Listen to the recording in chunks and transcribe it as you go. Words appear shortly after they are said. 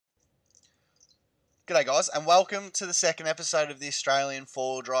G'day guys, and welcome to the second episode of the Australian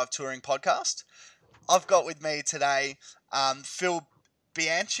Four-Wheel Drive Touring Podcast. I've got with me today Phil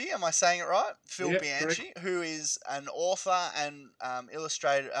Bianchi, am I saying it right? Phil Bianchi, correct. Who is an author and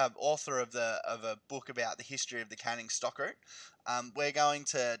illustrator, author of a book about the history of the Canning stock route. We're going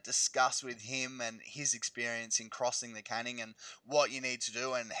to discuss with him and his experience in crossing the Canning and what you need to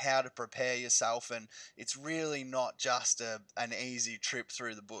do and how to prepare yourself. And it's really not just an easy trip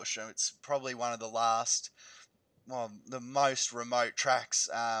through the bush. It's probably one of the most remote tracks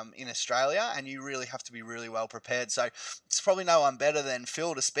in Australia, and you really have to be really well prepared. So it's probably no one better than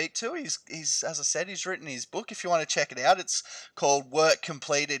Phil to speak to. He's as I said, he's written his book. If you want to check it out, it's called Work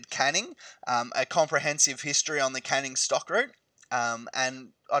Completed Canning, a comprehensive history on the Canning stock route. And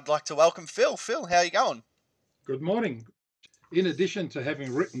I'd like to welcome Phil. Phil, how are you going? Good morning. In addition to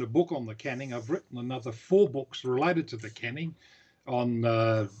having written a book on the Canning, I've written another 4 books related to the Canning on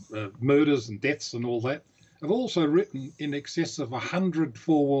murders and deaths and all that. I've also written in excess of 100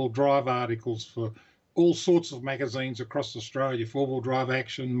 four-wheel drive articles for all sorts of magazines across Australia, Four-Wheel Drive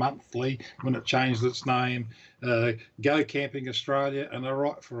Action, Monthly, when it changed its name, Go Camping Australia, and I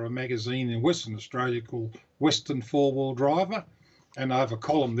write for a magazine in Western Australia called Western Four-Wheel Driver, and I have a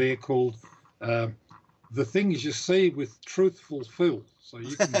column there called The Things You See with Truthful Phil, so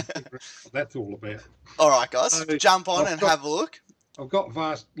you can figure out what that's all about. All right, guys, so jump on and have a look. I've got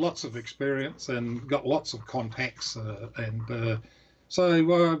lots of experience and got lots of contacts, so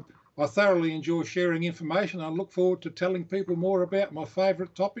I thoroughly enjoy sharing information. I look forward to telling people more about my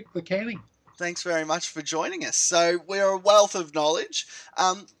favourite topic, the Canning. Thanks very much for joining us. So we're a wealth of knowledge.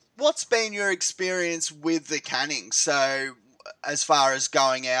 What's been your experience with the Canning? So as far as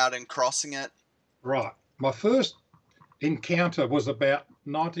going out and crossing it? Right. My first encounter was about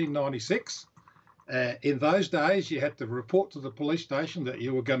 1996. In those days, you had to report to the police station that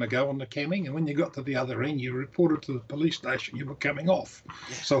you were going to go on the Canning, and when you got to the other end, you reported to the police station you were coming off.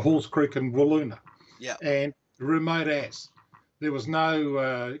 Yeah. So Halls Creek and Wiluna. Yeah. And remote as. There was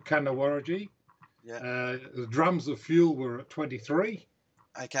no Kanawarrigi. Yeah. The drums of fuel were at 23.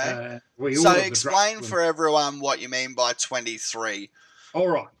 Okay. So explain for everyone what you mean by 23. All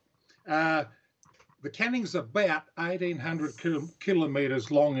right. The Canning's about 1,800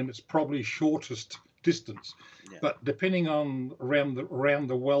 kilometres long in its probably shortest distance. Yeah. But depending on around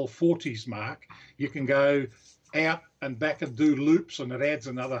the well 40s mark, you can go out and back and do loops, and it adds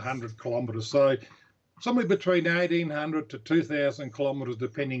another 100 kilometres. So somewhere between 1,800 to 2,000 kilometres,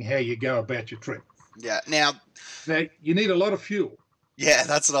 depending how you go about your trip. Yeah. Now you need a lot of fuel. Yeah,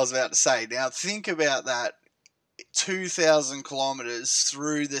 that's what I was about to say. Now think about that. 2,000 kilometres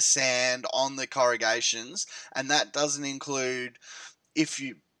through the sand on the corrugations, and that doesn't include if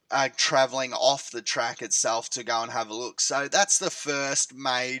you are travelling off the track itself to go and have a look. So that's the first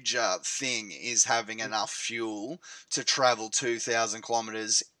major thing, is having enough fuel to travel 2,000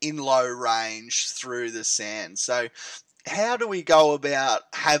 kilometres in low range through the sand. So how do we go about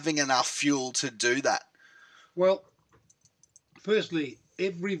having enough fuel to do that? Well, firstly,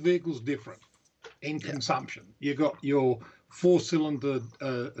 every vehicle's different in consumption. You got your 4-cylinder,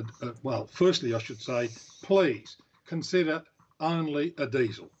 firstly I should say, please consider only a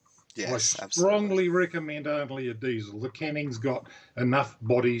diesel. Yes, I strongly recommend only a diesel. The Canning's got enough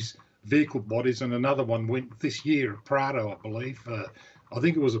bodies, vehicle bodies, and another one went this year, a Prado, I believe. I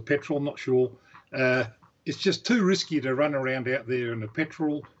think it was a petrol, I'm not sure. It's just too risky to run around out there in a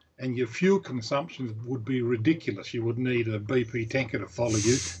petrol, and your fuel consumption would be ridiculous. You would need a BP tanker to follow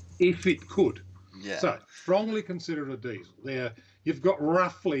you if it could. Yeah. So strongly consider a diesel. There, you've got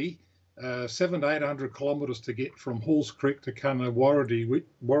roughly 700 to 800 kilometres to get from Halls Creek to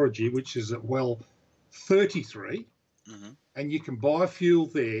Kanawarrigi, which is at well 33, and you can buy fuel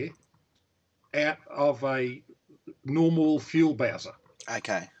there out of a normal fuel bowser.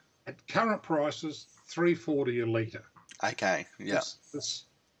 Okay. At current prices, $3.40 a litre. Okay. Yeah.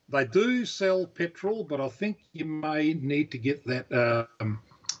 They do sell petrol, but I think you may need to get that.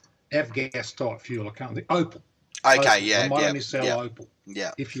 Avgas type fuel. I can't think. Opal. Okay, Opal. yeah. They might only sell Opal.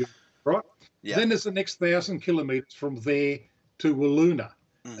 Yeah. If you right. Yeah. Then there's the next 1,000 kilometres from there to Wiluna.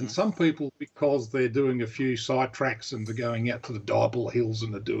 And some people, because they're doing a few side tracks and they're going out to the Dibble Hills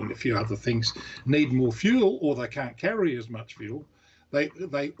and they're doing a few other things, need more fuel, or they can't carry as much fuel.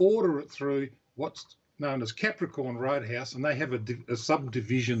 They order it through what's known as Capricorn Roadhouse, and they have a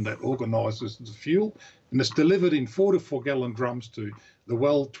subdivision that organises the fuel, and it's delivered in 4 to 4 gallon drums to the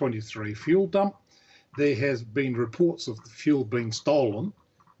Well 23 fuel dump. There has been reports of the fuel being stolen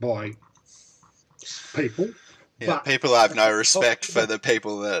by people. Yeah, people have no respect for the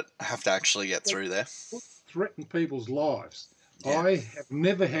people that have to actually get through there. Threaten people's lives. Yeah. I have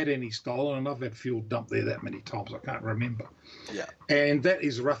never had any stolen, and I've had fuel dumped there that many times I can't remember. Yeah. And that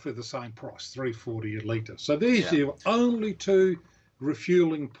is roughly the same price, $3.40 a litre. So there's Yeah. your only two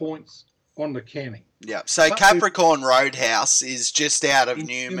refueling points on the Canning. Yeah. So Some Capricorn Roadhouse is just out of in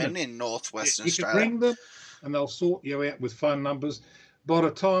Newman in northwestern you could Australia. ring them, and they'll sort you out with phone numbers. By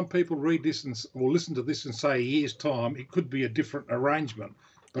the time people read this or listen to this in, say, a year's time, it could be a different arrangement.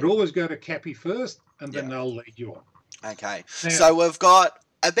 But always go to Cappy first, and then they'll lead you on. Okay. Now, So we've got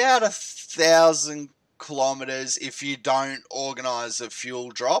about 1,000 kilometres if you don't organise a fuel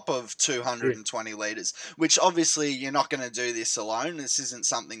drop of 220 litres, which obviously you're not going to do this alone. This isn't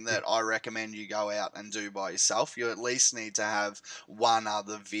something that I recommend you go out and do by yourself. You at least need to have one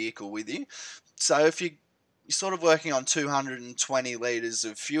other vehicle with you. So if you're sort of working on 220 litres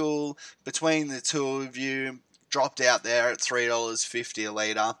of fuel between the two of you, dropped out there at $3.50 a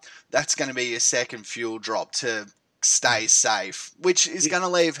litre, that's going to be your second fuel drop to stay safe, which is going to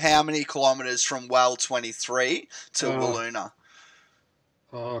leave how many kilometres from well 23 to Wiluna?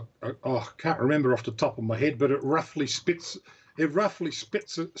 I can't remember off the top of my head, but it roughly splits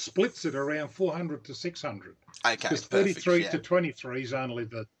it around 400 to 600. Okay, because 33 to 23 is only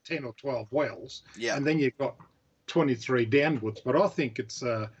the 10 or 12 wells, and then you've got 23 downwards. But I think it's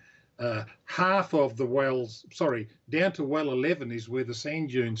half of the wells, down to well 11 is where the sand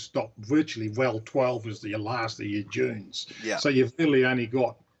dunes stop. Virtually well 12 is the last of your dunes. Yeah. So you've really only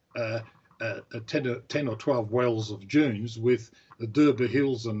got 10 or 12 wells of dunes with the Durbar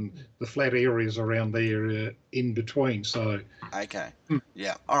Hills and the flat areas around there in between. So okay,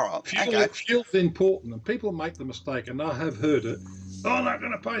 yeah, all right. Fuel's important, and people make the mistake, and I have heard it. Oh, I'm not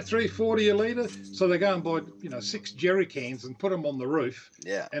going to pay $3.40 a litre, so they go and buy 6 jerry cans and put them on the roof.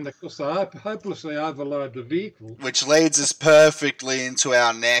 Yeah, and of course they hopelessly overload the vehicle, which leads us perfectly into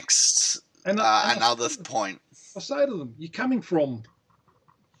our next another point. I say to them, you're coming from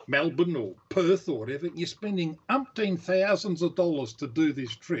Melbourne or Perth or whatever, you're spending umpteen thousands of dollars to do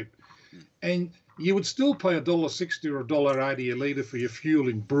this trip, and you would still pay $1.60 or $1.80 a litre for your fuel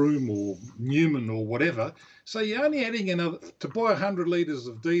in Broome or Newman or whatever. So you're only adding to buy 100 litres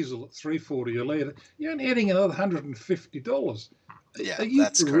of diesel at $3.40 a litre, you're only adding another $150. Yeah, are you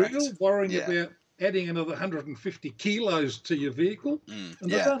that's for correct. real worrying about adding another 150 kilos to your vehicle? And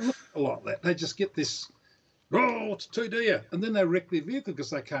they don't look like that. They just get this, it's too dear, and then they wreck their vehicle because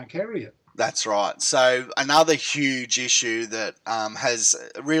they can't carry it. That's right. So another huge issue that has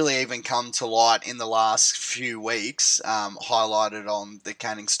really even come to light in the last few weeks, highlighted on the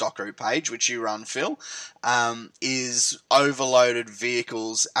Canning Stock Group page, which you run, Phil, is overloaded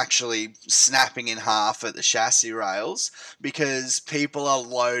vehicles actually snapping in half at the chassis rails because people are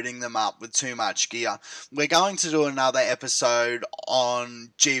loading them up with too much gear. We're going to do another episode on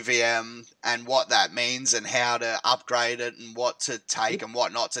GVM and what that means and how to upgrade it and what to take and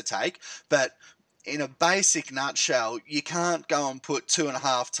what not to take. But in a basic nutshell, you can't go and put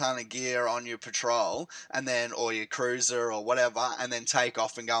 2.5 ton of gear on your patrol and then, or your cruiser or whatever, and then take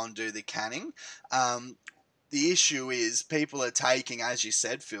off and go and do the canning. The issue is people are taking, as you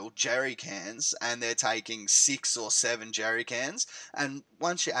said, Phil, jerry cans, and they're taking 6 or 7 jerry cans. And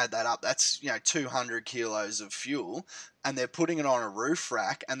once you add that up, that's 200 kilos of fuel, and they're putting it on a roof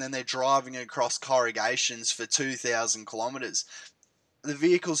rack, and then they're driving across corrugations for 2,000 kilometres. The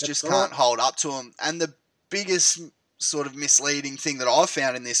vehicles just can't hold up to them. And the biggest sort of misleading thing that I've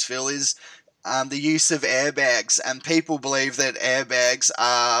found in this, Phil, is the use of airbags. And people believe that airbags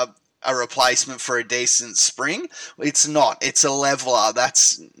are a replacement for a decent spring. It's not. It's a leveler that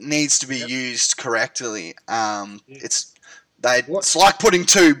needs to be used correctly. It's like putting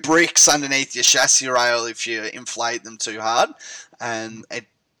 2 bricks underneath your chassis rail if you inflate them too hard, and it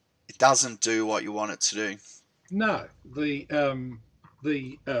doesn't do what you want it to do. No, the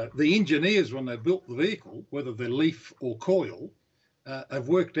engineers, when they built the vehicle, whether they're leaf or coil, have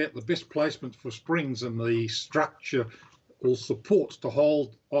worked out the best placement for springs and the structure or supports to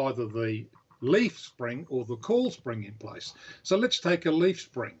hold either the leaf spring or the coil spring in place. So let's take a leaf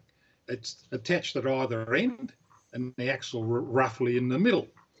spring. It's attached at either end and the axle roughly in the middle.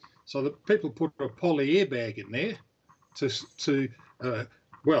 So that people put a poly airbag in there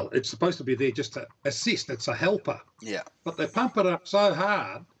it's supposed to be there just to assist. It's a helper. Yeah. But they pump it up so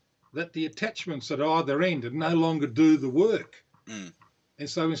hard that the attachments at either end no longer do the work. And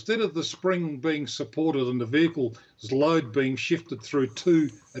so instead of the spring being supported and the vehicle's load being shifted through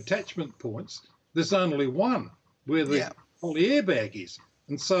 2 attachment points, there's only one where the poly airbag is.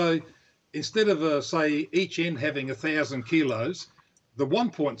 And so instead of, say, each end having 1,000 kilos, the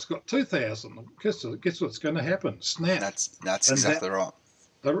one point's got 2,000. Guess what's going to happen? Snap. That's exactly right.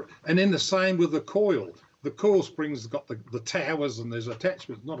 And then the same with the coil. the coil springs got the towers, and there's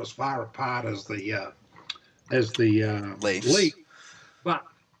attachments not as far apart as the leaf, but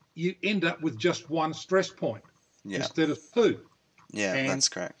you end up with just one stress point instead of two. Yeah, and, that's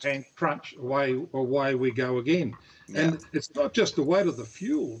correct. And crunch, away we go again. Yeah. And it's not just the weight of the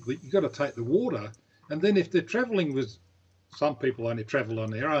fuel, that you've got to take the water. And then if they're travelling with, some people only travel on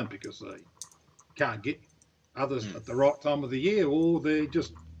their own because they can't get others at the right time of the year, or they're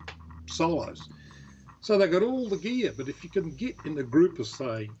just solos. So they've got all the gear. But if you can get in a group of,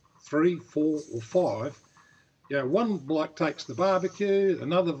 say, 3, 4 or 5, one bloke takes the barbecue,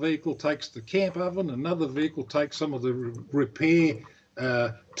 another vehicle takes the camp oven, another vehicle takes some of the repair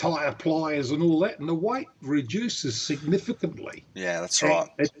tyre pliers and all that, and the weight reduces significantly. Yeah, that's right.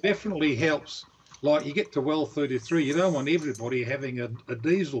 It definitely helps. Like you get to well 33, you don't want everybody having a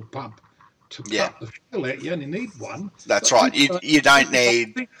diesel pump to pump the fuel out. You only need one. That's right. You don't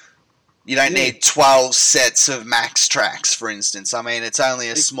need... You don't need 12 sets of max tracks, for instance. I mean, it's only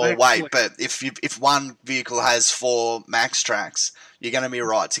a small weight, but if one vehicle has 4 max tracks, you're going to be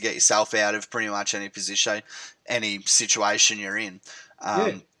right to get yourself out of pretty much any position, any situation you're in.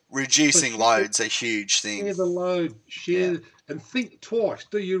 Reducing load's a huge thing. Share the load, and think twice.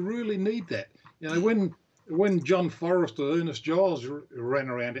 Do you really need that? When John Forrest or Ernest Giles ran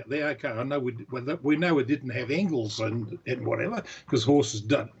around out there, okay, I know we know we didn't have angles and whatever because horses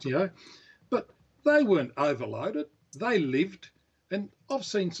don't, but they weren't overloaded. They lived, and I've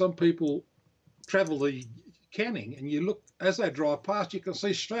seen some people travel the Canning, and you look as they drive past, you can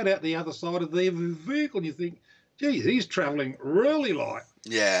see straight out the other side of their vehicle, and you think, gee, he's travelling really light.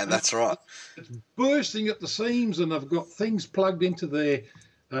 Yeah, that's right. It's bursting at the seams, and they've got things plugged into their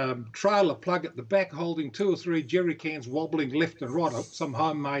trailer plug at the back, holding 2 or 3 jerry cans wobbling left and right, some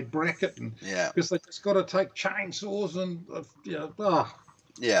homemade bracket, and because they just got to take chainsaws and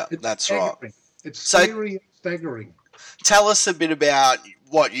that's right. It's scary and staggering. Tell us a bit about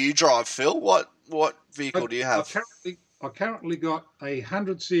what you drive, Phil. What vehicle do you have? I currently got a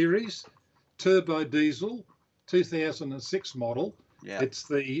 100 series turbo diesel 2006 model. Yeah, it's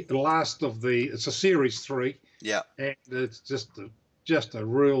the last of the. It's a Series 3. Yeah, and it's just a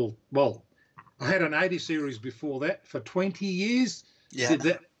real, well, I had an 80 series before that for 20 years. Yeah. Did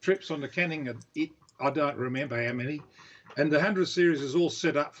that trips on the Canning, I don't remember how many. And the 100 series is all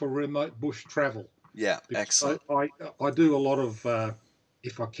set up for remote bush travel. Yeah, excellent. I do a lot of,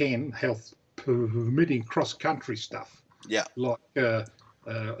 if I can, health permitting cross-country stuff. Yeah. Like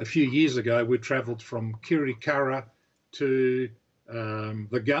a few years ago, we travelled from Kirikara to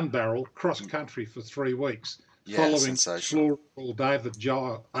the Gun Barrel cross-country for 3 weeks. Following an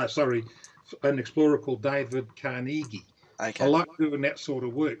explorer called David Carnegie. Okay. I like doing that sort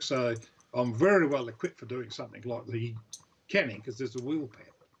of work, so I'm very well equipped for doing something like the Canning because there's a wheel pad.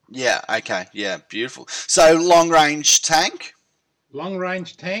 Yeah, okay, yeah, beautiful. So long-range tank?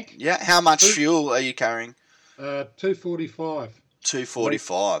 Long-range tank. Yeah, how much fuel are you carrying? 245.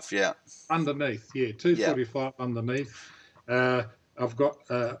 245, yeah. Underneath, 245 underneath. I've got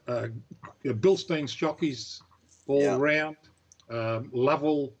Bilstein jockeys all round,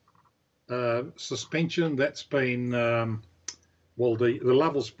 Lovell suspension. That's been, the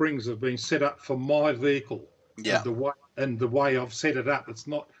Lovell springs have been set up for my vehicle. Yeah. And the way I've set it up, it's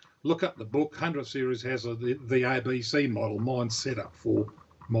not, look up the book, 100 series has the ABC model. Mine's set up for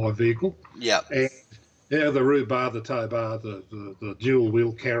my vehicle. Yeah. And the rear bar, the tow bar, the dual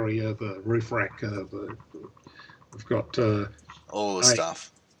wheel carrier, the roof rack, I've got... all the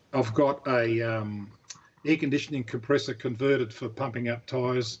stuff. I've got a air conditioning compressor converted for pumping up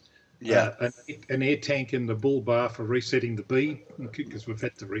tyres. Yeah. An air tank in the bull bar for resetting the bead, because we've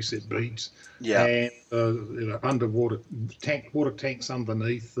had to reset beads. Yeah. And underwater water tanks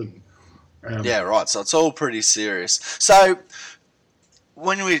underneath. And yeah, right. So it's all pretty serious. So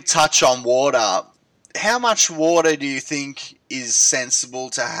when we touch on water, how much water do you think is sensible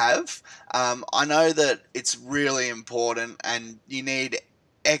to have? I know that it's really important and you need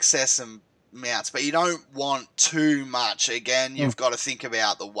excess amounts, but you don't want too much. Again, you've got to think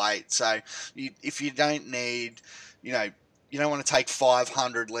about the weight. So if you don't need, you don't want to take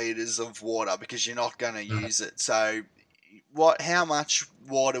 500 litres of water because you're not going to use it. So how much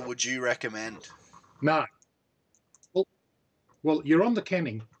water would you recommend? No. Well, you're on the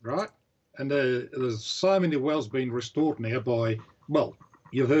Canning, right? And there's so many wells being restored now by,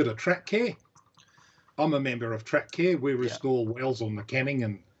 you've heard of Track Care. I'm a member of Track Care. We restore wells on the Canning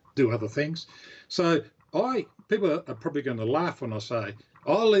and do other things. So people are probably going to laugh when I say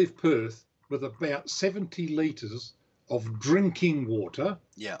I leave Perth with about 70 litres of drinking water.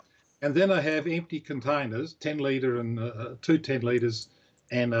 Yeah. And then I have empty containers, 10 litre and 2 10 litres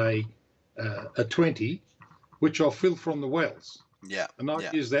and a 20 which I fill from the wells. Yeah. And I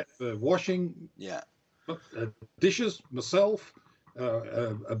use that for washing dishes myself,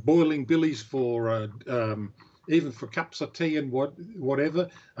 boiling billies for even for cups of tea and whatever.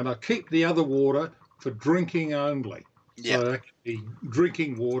 And I keep the other water for drinking only. Yeah. So actually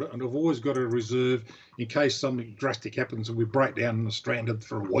drinking water, and I've always got a reserve in case something drastic happens and we break down and are stranded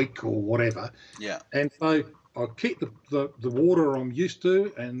for a week or whatever. Yeah. And so I keep the water I'm used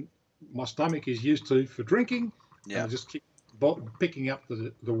to and my stomach is used to for drinking. Yeah. And I just keep picking up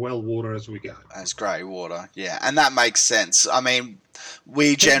the well water as we go. As grey water, yeah. And that makes sense. I mean,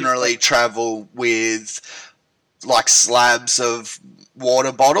 we generally travel with like slabs of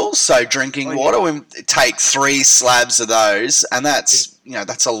water bottles, so drinking water. We take 3 slabs of those, and that's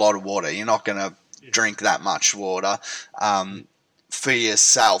that's a lot of water. You're not going to drink that much water for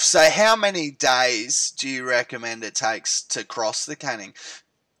yourself. So how many days do you recommend it takes to cross the Canning?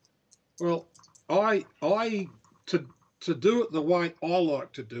 Well, to do it the way I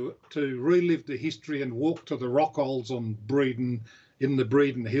like to do it, to relive the history and walk to the rock holes on Breeden, in the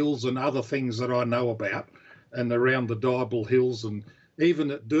Breeden Hills and other things that I know about, and around the Diable Hills, and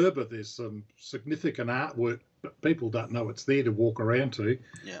even at Durbar there's some significant artwork, but people don't know it's there to walk around to.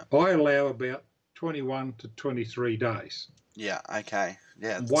 Yeah. I allow about 21 to 23 days. Yeah, okay.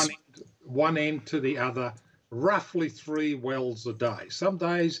 Yeah. One end to the other, roughly 3 wells a day. Some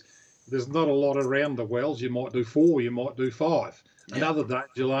days there's not a lot around the wells. You might do 4, you might do 5. Yeah. And other days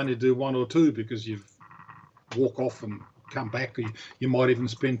you'll only do 1 or 2 because you've walk off and come back. You might even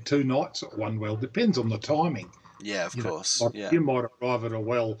spend 2 nights at one well. Depends on the timing. Yeah, of course. You might arrive at a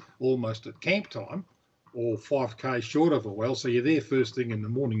well almost at camp time or 5k short of a well. So you're there first thing in the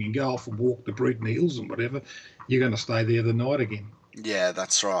morning and go off and walk the Breeden Hills and whatever. You're going to stay there the night again. Yeah,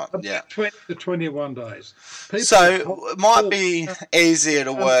 that's right. Yeah. 20 to 21 days. So it might be easier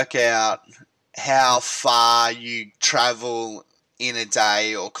to work out how far you travel in a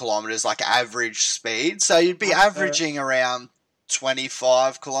day or kilometres, like average speed. So you'd be averaging around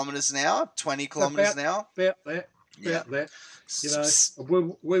 25 kilometres an hour, 20 kilometres an hour. About that.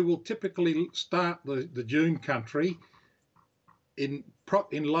 We will typically start the dune country in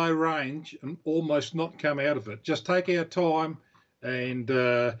low range and almost not come out of it. Just take our time, and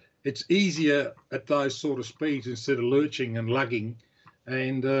it's easier at those sort of speeds instead of lurching and lugging,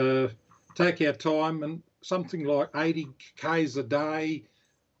 and take our time, and something like 80 k's a day,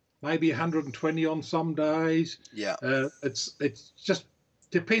 maybe 120 on some days. Yeah. It's just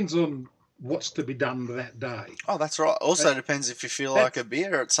depends on what's to be done that day. Oh, that's right. Also depends if you feel like a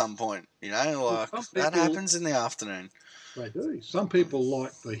beer at some point, that happens in the afternoon. They do. Some people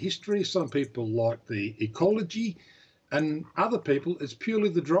like the history, some people like the ecology, and other people, it's purely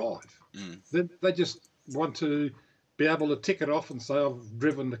the drive. They just want to be able to tick it off and say, I've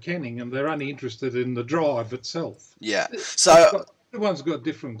driven the Canning, and they're only interested in the drive itself. Yeah. So everyone's got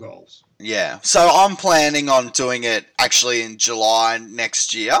different goals. Yeah. So I'm planning on doing it actually in July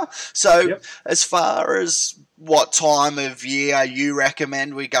next year. So as far as what time of year you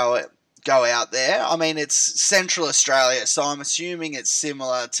recommend we go out there, I mean, it's Central Australia, so I'm assuming it's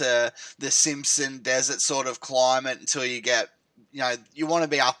similar to the Simpson Desert sort of climate until you get, you want to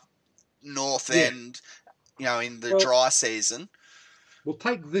be up north end, in the dry season. Well,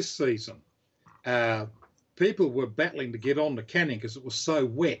 take this season. People were battling to get on the Canning because it was so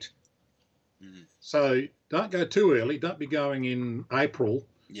wet. So don't go too early. Don't be going in April.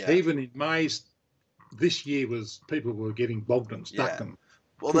 Yeah. Even in May, this year people were getting bogged and stuck. And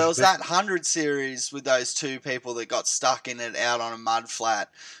well, there was that 100 series with those 2 people that got stuck in it out on a mud flat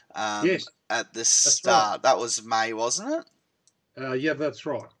at the start. Right. That was May, wasn't it? Yeah, that's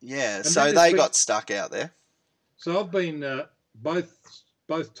right. Yeah, and so they got stuck out there. So I've been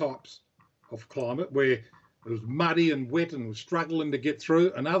both types of climate where it was muddy and wet and was struggling to get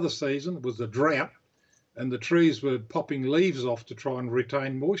through. Another season it was a drought, and the trees were popping leaves off to try and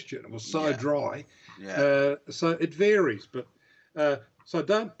retain moisture. It was so dry. Yeah. So it varies, but so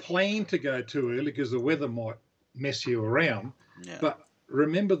don't plan to go too early because the weather might mess you around. Yeah. But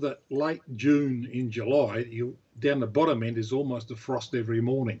remember that late June in July, down the bottom end is almost a frost every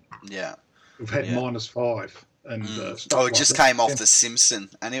morning. Yeah. We've had -5. And it just came off the Simpson,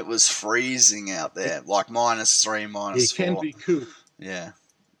 and it was freezing out there, like -3, -4. It can be cool. Yeah.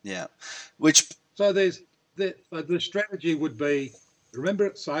 So there's the strategy would be, remember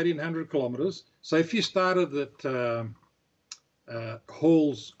it's 1,800 kilometres. So if you started at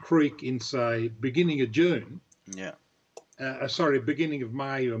Halls Creek in, say, beginning of June, beginning of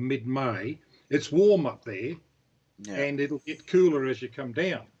May or mid-May, it's warm up there, and it'll get cooler as you come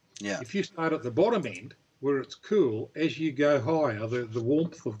down. Yeah. If you start at the bottom end, where it's cool. As you go higher, the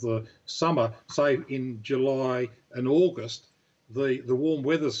warmth of the summer, say in July and August, the warm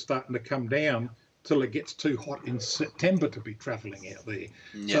weather's starting to come down till it gets too hot in September to be travelling out there.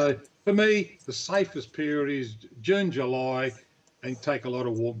 Yeah. So for me, the safest period is June, July, and take a lot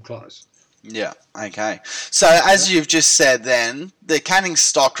of warm clothes. Yeah, okay. So as you've just said then, the Canning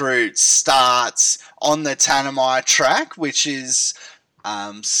Stock Route starts on the Tanami track, which is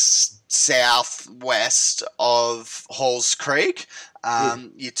southwest of Halls Creek.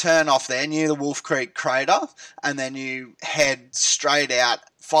 You turn off there near the Wolf Creek crater, and then you head straight out,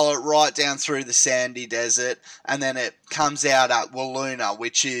 follow it right down through the sandy desert, and then it comes out at Wiluna,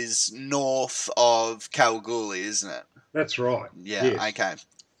 which is north of Kalgoorlie, isn't it? That's right. Yeah, yes. Okay.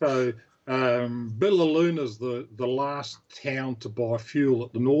 So Billaluna's the last town to buy fuel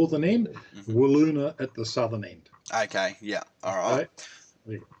at the northern end, Wiluna at the southern end. Okay, yeah, all right.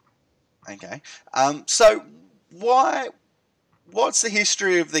 Okay. So what's the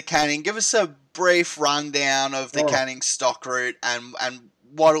history of the Canning? Give us a brief rundown of the Canning Stock Route and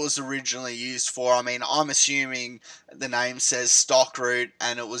what it was originally used for. I mean, I'm assuming the name says Stock Route,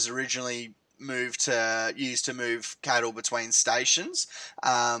 and it was originally used to move cattle between stations,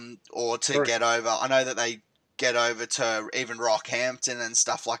 or to get over. I know that they get over to even Rockhampton and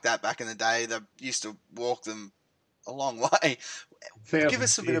stuff like that back in the day. They used to walk them a long way. Give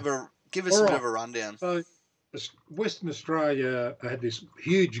us a bit of a rundown. So Western Australia had this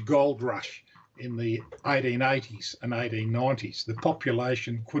huge gold rush in the 1880s and 1890s. The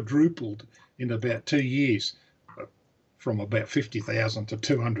population quadrupled in about 2 years, from about 50,000 to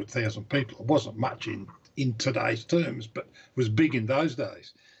 200,000 people. It wasn't much in today's terms, but was big in those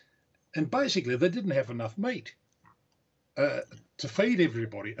days. And basically, they didn't have enough meat to feed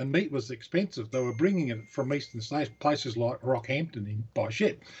everybody, and meat was expensive. They were bringing it from eastern states, places like Rockhampton, in by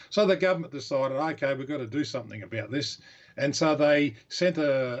ship. So the government decided, okay, we've got to do something about this. And so they sent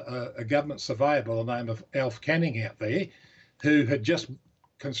a government surveyor by the name of Alf Canning out there, who had just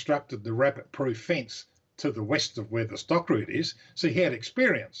constructed the rabbit-proof fence to the west of where the stock route is, so he had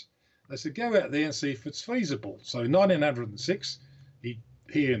experience. They said, go out there and see if it's feasible. So in 1906, he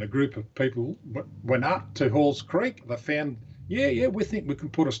and a group of people went up to Halls Creek. They found, we think we can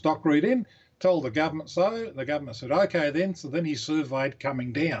put a stock route in. Told the government so. The government said, okay then. So then he surveyed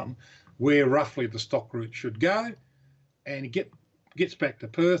coming down where roughly the stock route should go. And he gets back to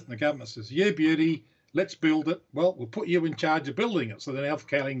Perth, and the government says, yeah, beauty, let's build it. Well, we'll put you in charge of building it. So then Alf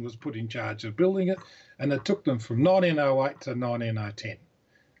Canning was put in charge of building it, and it took them from 1908 to 1910.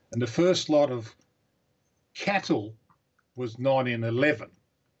 And the first lot of cattle was 1911.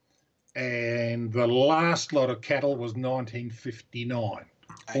 And the last lot of cattle was 1959.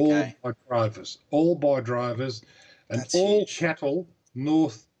 Okay. All by drovers, and That's all huge. cattle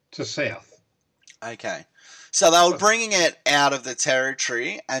north to south. Okay. So they were bringing it out of the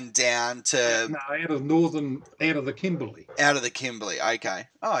Territory and down to... No, out of the Kimberley. Out of the Kimberley, okay.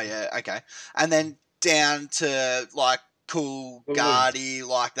 Oh, yeah, okay. And then down to, like, Coolgardie,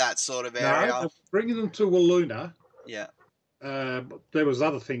 like that sort of area. No, bringing them to Wiluna. Yeah. There was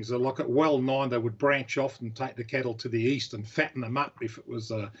other things, like at Well 9, they would branch off and take the cattle to the east and fatten them up if it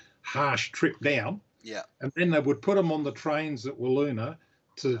was a harsh trip down. Yeah. And then they would put them on the trains at Wiluna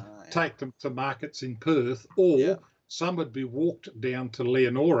to take them to markets in Perth, or some would be walked down to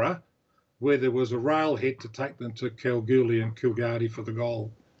Leonora, where there was a railhead to take them to Kalgoorlie and Coolgardie for the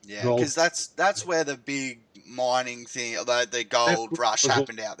gold. Yeah, because that's where the big mining thing, the gold rush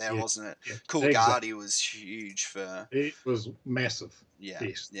happened out there, wasn't it? Yeah, Coolgardie was huge for... It was massive. Yeah.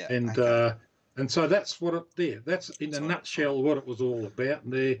 Yes. Yeah. And so that's what that's in a nutshell what it was all about.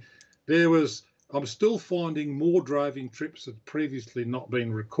 And there was... I'm still finding more driving trips that previously not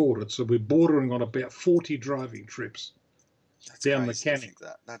been recorded. So we're bordering on about 40 driving trips down the Canning.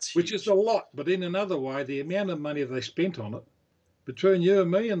 That's huge. Which is a lot. But in another way, the amount of money they spent on it, between you and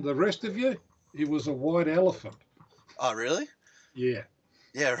me and the rest of you, it was a white elephant. Oh, really? Yeah.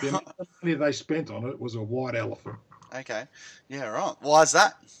 Yeah, right. The amount of money they spent on it was a white elephant. Okay. Yeah, right. Why is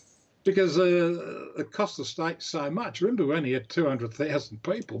that? Because it cost the state so much. Remember, we only had 200,000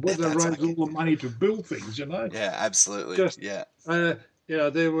 people. Well, they raised all the money to build things, you know. Yeah, absolutely. There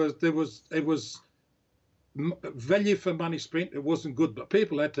was value for money spent. It wasn't good, but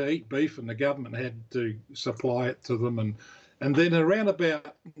people had to eat beef, and the government had to supply it to them. And then around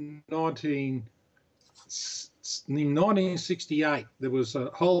about 1968, there was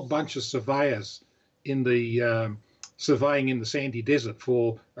a whole bunch of surveyors in the surveying in the sandy desert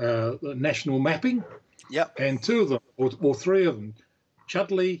for national mapping. Yep. And two of them, or three of them,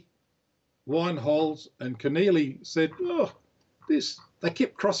 Chudley, Wineholes, and Keneally said, they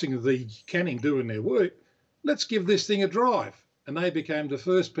kept crossing the Canning doing their work. let's give this thing a drive. And they became the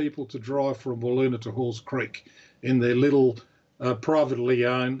first people to drive from Wiluna to Halls Creek in their little privately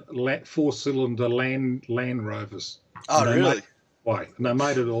owned four-cylinder Land Rovers. Oh, really? And they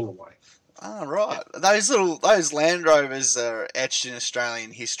made it all the way. Oh, right. Those Land Rovers are etched in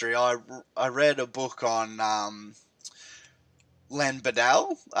Australian history. I read a book on Len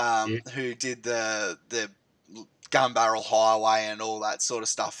Bedell, who did the Gun Barrel Highway and all that sort of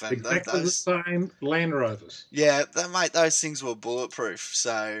stuff. And exactly the same Land Rovers. Yeah, mate, those things were bulletproof,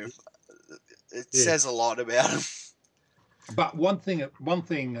 so it says a lot about them. But one thing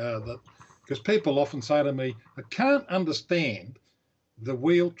that, because people often say to me, I can't understand the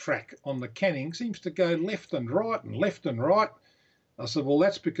wheel track on the Canning seems to go left and right and left and right. I said, well,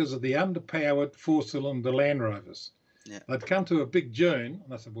 that's because of the underpowered four-cylinder Land Rovers. Yeah. They'd come to a big dune,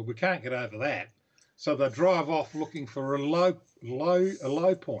 and I said, well, we can't get over that. So they drive off looking for a low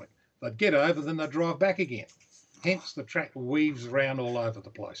point. They'd get over, then they'd drive back again. Hence, the track weaves around all over the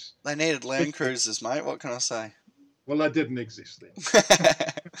place. They needed Land Cruisers, mate. What can I say? Well, they didn't exist then.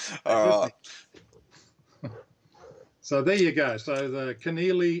 All right. So there you go. So the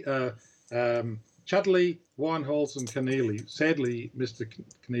Keneally, Chudley, Wineholes and Keneally. Sadly, Mr.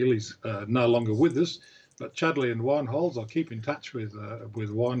 Keneally's no longer with us, but Chudley and Wineholes, I'll keep in touch with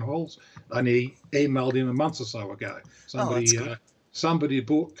Wineholes. And he emailed him a month or so ago. Somebody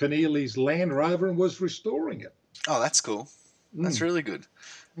bought Keneally's Land Rover and was restoring it. Oh, that's cool. That's really good.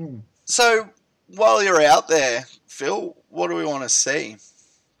 So while you're out there, Phil, what do we want to see?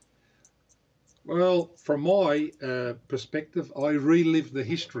 Well, from my perspective, I relive the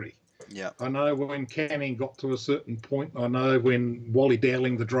history. Yeah. I know when Canning got to a certain point. I know when Wally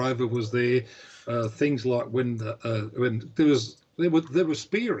Dowling, the drover, was there. Things like when there were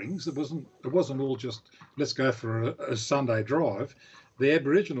spearings. It wasn't all just let's go for a Sunday drive. The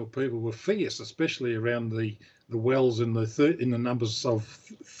Aboriginal people were fierce, especially around the wells in the numbers of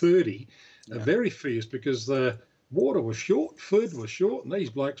 30. Very fierce because the water was short, food was short, and these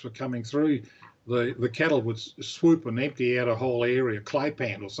blokes were coming through. The cattle would swoop and empty out a whole area, clay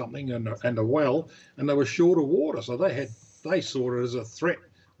pan or something, and a well, and they were short of water, so they saw it as a threat,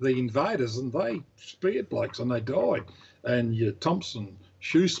 the invaders, and they speared blokes and they died. And Thompson,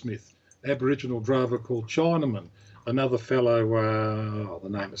 Shoesmith, Aboriginal drover called Chinaman, another fellow, the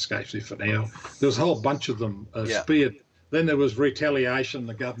name escapes me for now. There was a whole bunch of them speared. Then there was retaliation.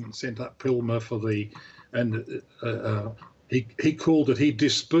 The government sent up Pilmer He called it, he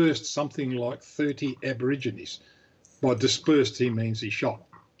dispersed something like 30 Aborigines. By dispersed, he means he shot.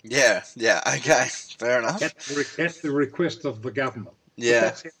 Yeah, okay, fair enough. At the request of the government.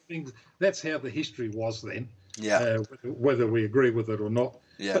 Yeah. That's how the history was then. Yeah. Whether we agree with it or not.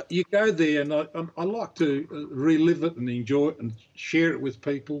 Yeah. But you go there, and I like to relive it and enjoy it and share it with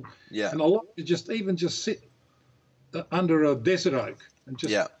people. Yeah. And I like to just sit under a desert oak and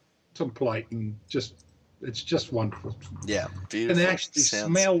just contemplate and it's just wonderful. Yeah, beautiful. And actually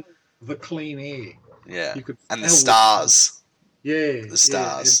smell the clean air. Yeah, you could and the stars. The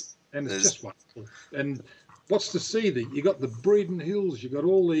stars. And it's just wonderful. And what's to see there? You got the Breeden Hills. You got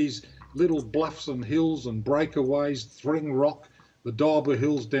all these little bluffs and hills and breakaways, Thring Rock, the Darba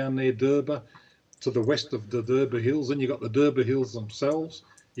Hills down there, Durba, to the west of the Durba Hills. And you got the Durba Hills themselves.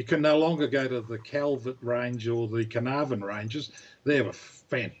 You can no longer go to the Calvert Range or the Carnarvon Ranges. They were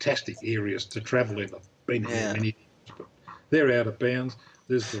fantastic areas to travel in. I've been here many times, but they're out of bounds.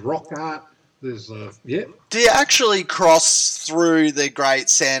 There's the rock art. There's Do you actually cross through the Great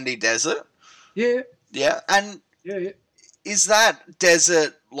Sandy Desert? Yeah. Yeah, and is that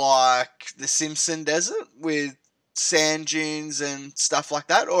desert like the Simpson Desert with sand dunes and stuff like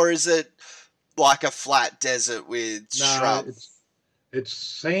that, or is it like a flat desert with shrubs? It's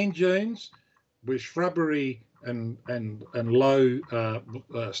sand dunes with shrubbery and low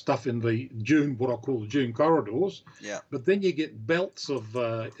stuff in the dune, what I call the dune corridors. Yeah. But then you get belts of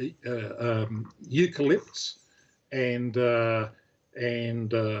eucalypts and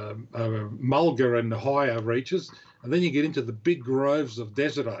mulga and the higher reaches, and then you get into the big groves of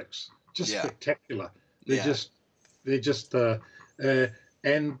desert oaks. Just spectacular. They're just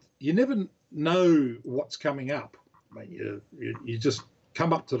and you never know what's coming up. I mean, you just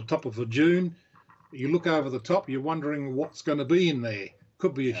come up to the top of a dune, you look over the top, you're wondering what's going to be in there.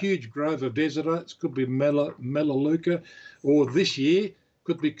 Could be a huge grove of desert oaks, could be Melaleuca, or this year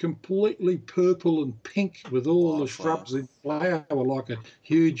could be completely purple and pink with all the shrubs in flower, like a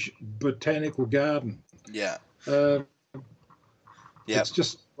huge botanical garden. Yeah. It's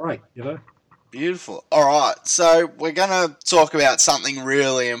just great, Beautiful. All right, so we're going to talk about something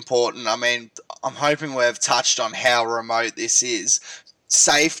really important. I mean, I'm hoping we've touched on how remote this is.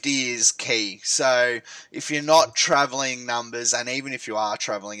 safety is key. So if you're not traveling numbers, and even if you are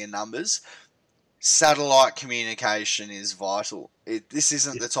traveling in numbers, satellite communication is vital. This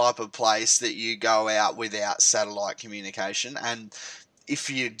isn't the type of place that you go out without satellite communication, and if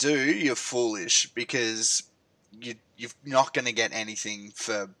you do, you're foolish, because you're not going to get anything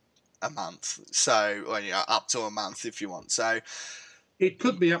for a month. So, or, up to a month if you want. So it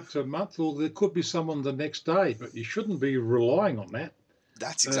could be up to a month, or there could be someone the next day, but you shouldn't be relying on that.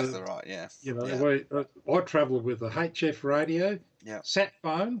 That's exactly right. Yeah. I travel with a HF radio, sat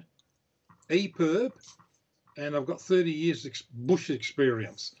phone, EPIRB, and I've got 30 years bush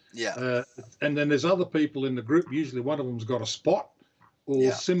experience. Yeah. And then there's other people in the group. Usually one of them's got a spot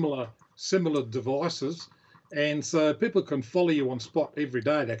or similar devices. And so people can follow you on spot every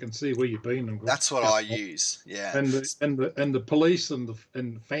day. They can see where you've been. And that's what I use. Yeah. And the police and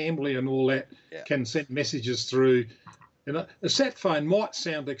the family and all that can send messages through. A sat phone might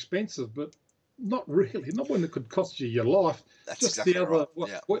sound expensive, but not really. Not when it could cost you your life. That's just exactly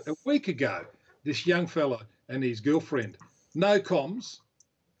right. A week ago, this young fella and his girlfriend, no comms,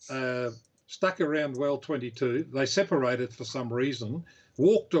 stuck around well 22. They separated for some reason.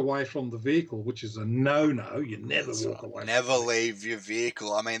 Walked away from the vehicle, which is a no-no. You never walk away. Never leave your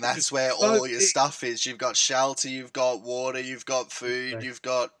vehicle. I mean, that's where all your stuff is. You've got shelter, you've got water, you've got food, you've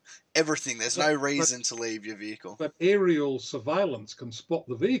got everything. There's no reason to leave your vehicle. But aerial surveillance can spot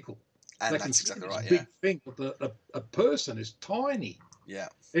the vehicle. And that's exactly right, big thing, but a person is tiny. Yeah.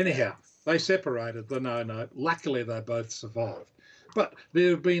 Anyhow, they separated the no-no. Luckily, they both survived. But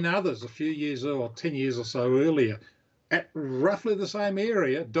there have been others a few years or 10 years or so earlier at roughly the same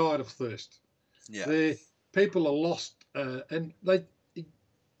area, died of thirst. Yeah. People are lost, and I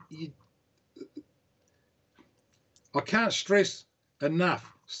can't stress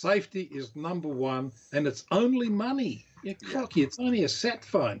enough, safety is number one, and it's only money. Crikey, it's only a sat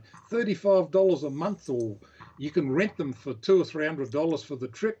phone, $35 a month, or you can rent them for $200 or $300 for the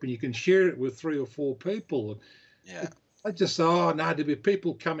trip, and you can share it with 3 or 4 people. Yeah. I just say, there'll be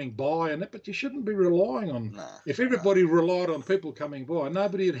people coming by, but you shouldn't be relying on. If everybody relied on people coming by,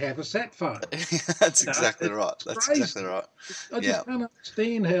 nobody would have a sat phone. That's exactly right. That's exactly right. I just can't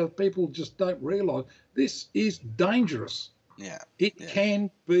understand how people just don't realise this is dangerous. Yeah. It can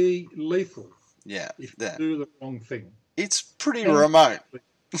be lethal. Yeah. If you do the wrong thing. It's pretty remote.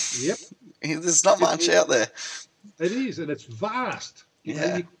 Yep. There's not much out there. It is, and it's vast. You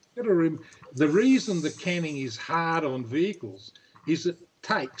know, the reason the canning is hard on vehicles is it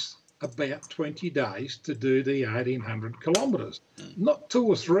takes about 20 days to do the 1,800 kilometres, not 2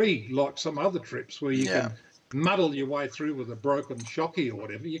 or 3 like some other trips where you can muddle your way through with a broken shocky or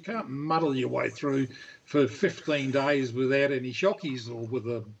whatever. You can't muddle your way through for 15 days without any shockies or with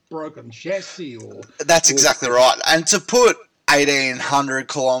a broken chassis. That's exactly right. And to put 1,800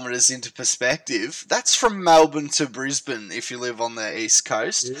 kilometres into perspective, that's from Melbourne to Brisbane if you live on the east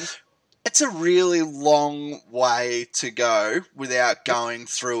coast. Yeah. It's a really long way to go without going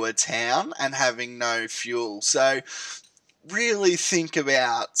through a town and having no fuel. So really think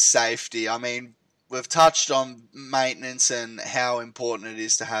about safety. I mean, we've touched on maintenance and how important it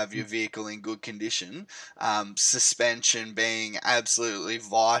is to have your vehicle in good condition. Suspension being absolutely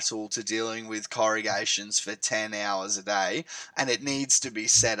vital to dealing with corrugations for 10 hours a day. And it needs to be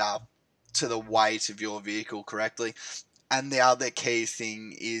set up to the weight of your vehicle correctly. And the other key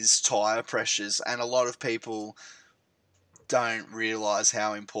thing is tyre pressures. And a lot of people don't realise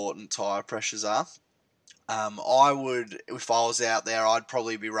how important tyre pressures are. I would, if I was out there, I'd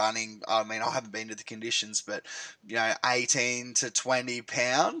probably be running, I mean, I haven't been to the conditions, but, 18 to 20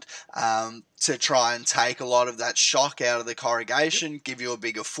 pound to try and take a lot of that shock out of the corrugation, give you a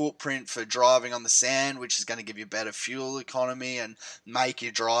bigger footprint for driving on the sand, which is going to give you better fuel economy and make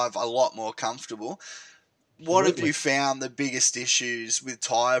your drive a lot more comfortable. What have you found the biggest issues with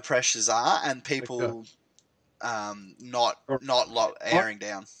tyre pressures are, and people not airing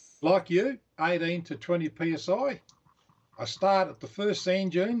down? Like you, 18 to 20 psi. I start at the first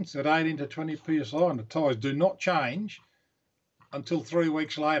sand dunes at 18 to 20 psi, and the tyres do not change until 3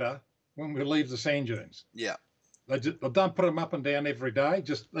 weeks later when we leave the sand dunes. Yeah. I don't put them up and down every day.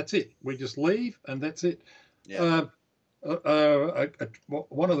 That's it. We just leave, and that's it. Yeah.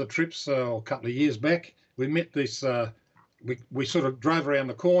 One of the trips a couple of years back, we met this. We sort of drove around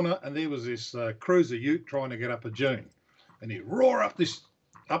the corner, and there was this cruiser ute trying to get up a dune, and he'd roar up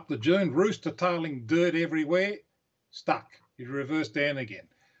the dune, rooster tailing dirt everywhere, stuck. He'd reverse down again.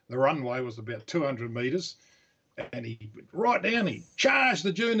 The runway was about 200 metres, and he went right down. He charged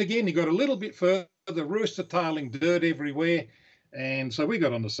the dune again. He got a little bit further, rooster tailing dirt everywhere, and so we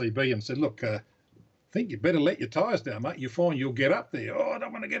got on the CB and said, look, think you better let your tyres down, mate. You find you'll get up there. Oh, I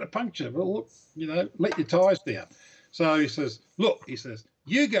don't want to get a puncture. Well, look, let your tyres down. So he says, look,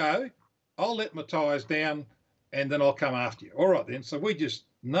 you go, I'll let my tyres down, and then I'll come after you. All right, then. So we just,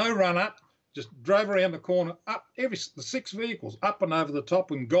 no run up, just drove around the corner, up the 6 vehicles, up and over the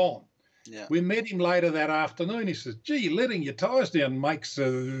top and gone. Yeah. We met him later that afternoon. He says, gee, letting your tyres down makes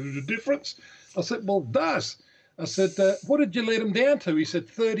a difference. I said, well, it does. I said, what did you let them down to? He said,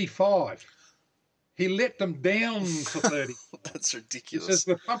 35. He let them down to 30. That's ridiculous. He says,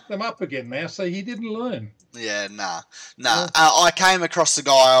 we've pumped them up again now, so he didn't learn. Yeah, nah. I came across the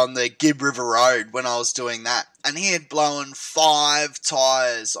guy on the Gibb River Road when I was doing that, and he had blown 5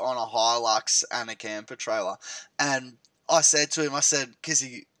 tyres on a Hilux and a camper trailer. And I said to him, because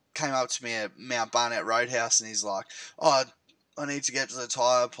he came up to me at Mount Barnett Roadhouse, and he's like, oh, I need to get to the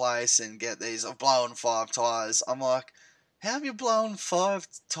tyre place and get these. I've blown 5 tyres. I'm like, how have you blown 5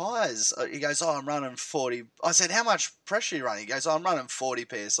 tyres? He goes, oh, I'm running 40. I said, how much pressure are you running? He goes, oh, I'm running 40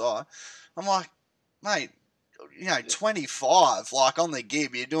 PSI. I'm like, mate, 25, like on the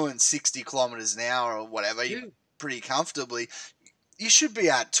Gibb, you're doing 60 kilometres an hour or whatever, pretty comfortably. You should be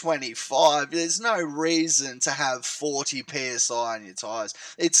at 25. There's no reason to have 40 PSI on your tyres.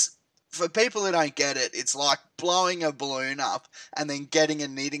 It's, for people who don't get it, it's like blowing a balloon up and then getting a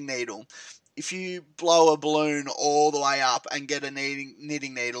knitting needle. If you blow a balloon all the way up and get a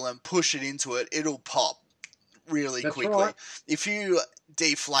knitting needle and push it into it, it'll pop really quickly. Right. If you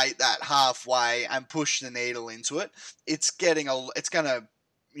deflate that halfway and push the needle into it, it's going to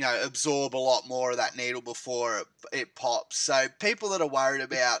absorb a lot more of that needle before it pops. So people that are worried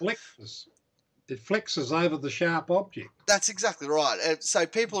about it flexes over the sharp object. That's exactly right. So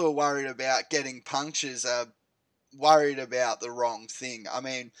people who are worried about getting punctures are worried about the wrong thing. I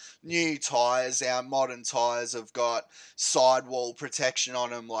mean, new tyres, our modern tyres have got sidewall protection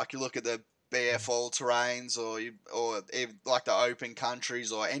on them. Like you look at the BF all-terrains or like the Open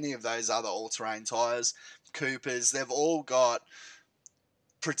Countries or any of those other all-terrain tyres, Coopers, they've all got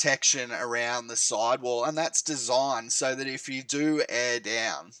protection around the sidewall, and that's designed so that if you do air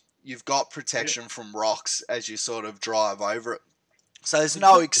down, you've got protection from rocks as you sort of drive over it. So there's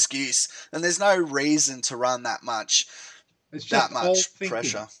no excuse, and there's no reason to run that much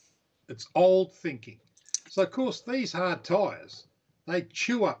pressure. It's old thinking. So, of course, these hard tyres, they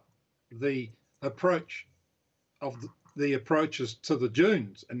chew up the approach of the approaches to the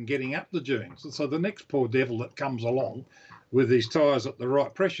dunes and getting up the dunes. And so the next poor devil that comes along with these tyres at the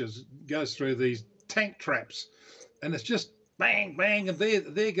right pressures goes through these tank traps, and it's just bang, bang, and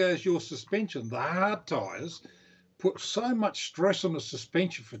there goes your suspension. The hard tyres put so much stress on the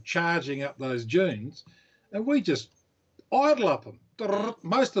suspension for charging up those dunes, and we just idle up them.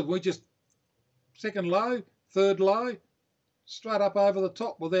 Most of them we just second low, third low, straight up over the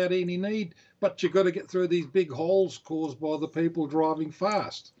top without any need. But you've got to get through these big holes caused by the people driving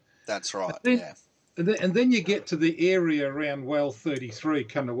fast. That's right, And then you get to the area around well 33,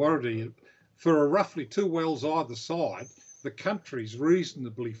 Cunnawarrity. For roughly 2 wells either side, the country's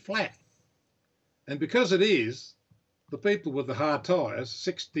reasonably flat. And because it is, the people with the hard tyres,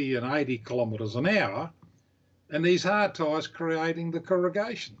 60 and 80 kilometres an hour, and these hard tyres creating the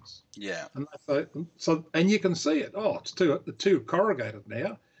corrugations. Yeah. And you can see it. Oh, it's too corrugated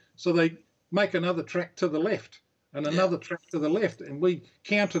now. So they make another track to the left and another track to the left. And we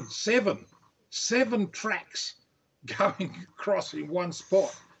counted 7 tracks going across in one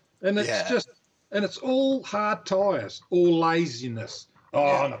spot. And it's and it's all hard tyres, all laziness.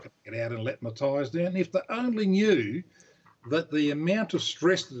 I'm not going to get out and let my tyres down. If they only knew that the amount of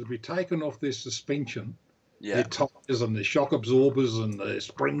stress that would be taken off their suspension, their tyres and their shock absorbers and their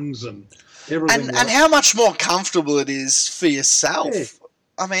springs and everything. And how much more comfortable it is for yourself. Yeah.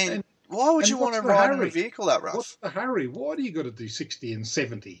 I mean, why would you want to ride in a vehicle that rough? What's the hurry? Why do you got to do 60 and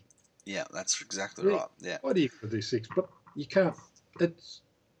 70? Yeah, that's exactly right. Yeah. Why do you got to do 6? But you can't. It's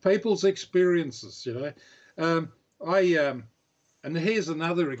people's experiences, and here's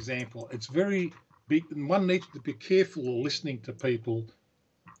another example. It's very big, and one needs to be careful of listening to people,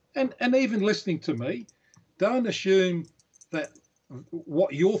 and even listening to me. Don't assume that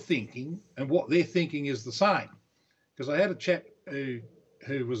what you're thinking and what they're thinking is the same. Because I had a chap who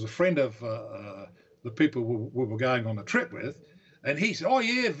was a friend of the people we were going on a trip with, and he said, "Oh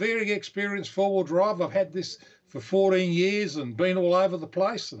yeah, very experienced four-wheel drive. I've had this for 14 years and been all over the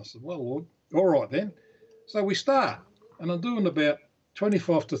place." And I said, "Well, all right then." So we start, and I'm doing about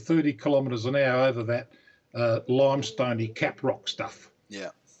 25 to 30 kilometres an hour over that limestoney cap rock stuff.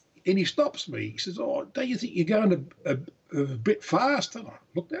 Yeah. And he stops me. He says, "Oh, don't you think you're going a bit fast?" And I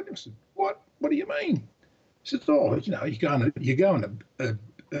looked at him and said, "What? What do you mean?" He says, "Oh, you're going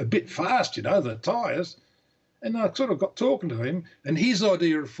a bit fast, the tyres. And I sort of got talking to him, and his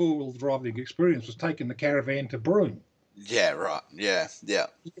idea of four-wheel driving experience was taking the caravan to Broome. Yeah, right. Yeah.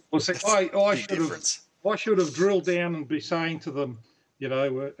 Well, see, I should have drilled down and be saying to them,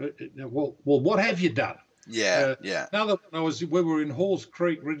 well, what have you done? Yeah. Another one we were in Halls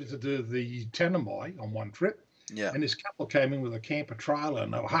Creek ready to do the Tanami on one trip. Yeah. And this couple came in with a camper trailer,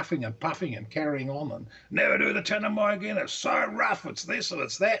 and they were huffing and puffing and carrying on, and never do the Tanami again. It's so rough. It's this and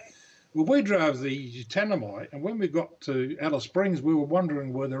it's that. Well, we drove the Tanami, and when we got to Alice Springs, we were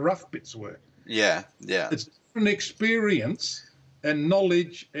wondering where the rough bits were. Yeah. It's an experience and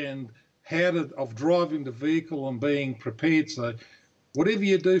knowledge and of driving the vehicle and being prepared. So whatever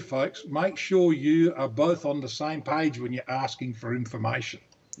you do, folks, make sure you are both on the same page when you're asking for information.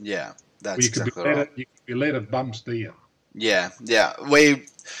 Yeah, that's exactly right. You could be led at bum steer. Yeah. We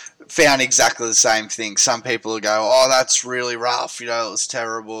found exactly the same thing. Some people will go, "Oh, that's really rough. It was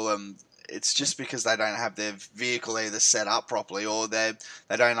terrible," and it's just because they don't have their vehicle either set up properly, or they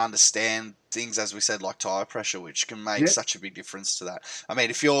don't understand things, as we said, like tyre pressure, which can make such a big difference to that. I mean,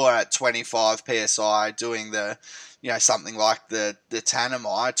 if you're at 25 psi doing the, something like the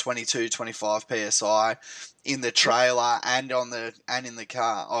Tanami, 22, 25 psi in the trailer and in the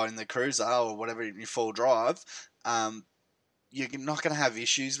car or in the cruiser or whatever you full drive, you're not going to have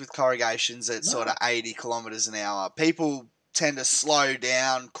issues with corrugations at sort of 80 kilometres an hour. People tend to slow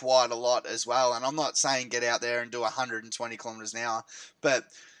down quite a lot as well, and I'm not saying get out there and do 120 kilometres an hour, but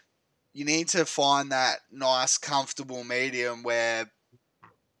you need to find that nice, comfortable medium where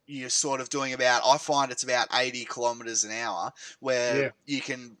you're sort of doing I find it's about 80 kilometres an hour, where you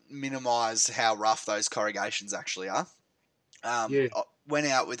can minimise how rough those corrugations actually are. I went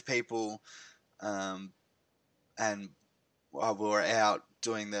out with people, and we were out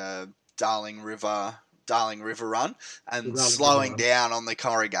doing the Darling River run and slowing down on the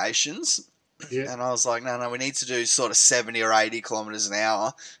corrugations. Yeah. And I was like, no, we need to do sort of 70 or 80 kilometres an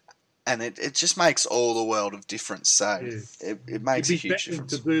hour. And it just makes all the world of difference. So it makes a huge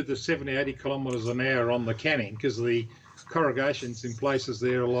difference. To do the 70, 80 kilometres an hour on the Canning, because the corrugations in places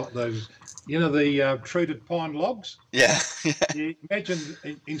there are like those, the treated pine logs. Yeah. You imagine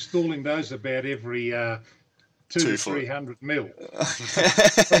installing those about every 200 to 300 mil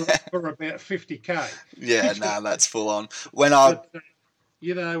for about 50k. Yeah, that's full on.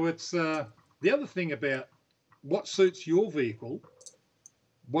 It's the other thing about what suits your vehicle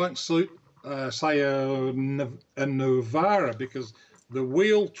won't suit, say, a Navara, because the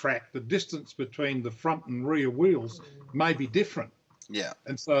wheel track, the distance between the front and rear wheels may be different. Yeah.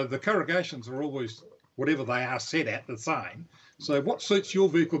 And so the corrugations are always, whatever they are set at, the same. So what suits your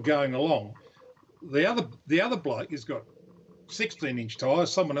vehicle going along? The other bloke has got 16-inch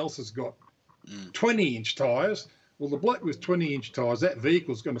tyres, someone else has got 20-inch tyres. Well, the bloke with 20-inch tyres, that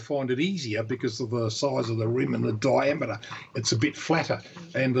vehicle's going to find it easier because of the size of the rim and the diameter. It's a bit flatter.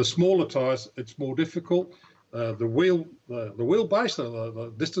 And the smaller tyres, it's more difficult. The wheelbase,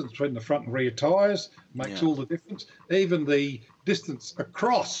 the distance between the front and rear tyres makes all the difference. Even the distance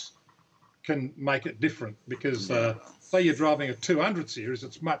across can make it different because, say you're driving a 200 series,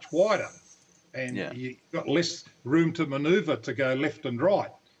 it's much wider. And you've got less room to manoeuvre to go left and right.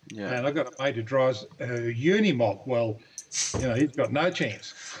 Yeah. And I've got a mate who drives a Unimog. Well, he's got no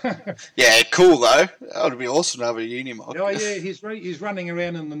chance. Yeah, cool though. That would be awesome to have a Unimog. Oh yeah, he's running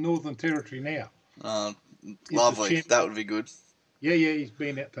around in the Northern Territory now. Lovely. That would be good. Yeah, he's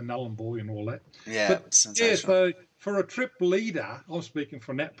been out to Nullarbor and all that. Yeah, but so for a trip leader, I'm speaking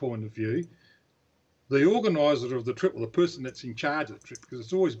from that point of view, the organiser of the trip, or the person that's in charge of the trip, because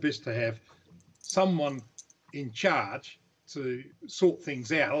it's always best to have someone in charge to sort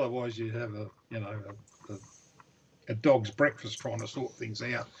things out. Otherwise, you have a dog's breakfast trying to sort things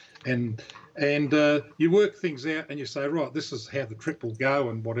out, and you work things out, and you say, right, this is how the trip will go,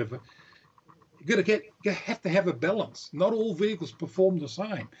 and whatever. You have to have a balance. Not all vehicles perform the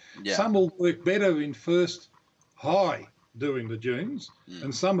same. Yeah. Some will work better in first high doing the dunes,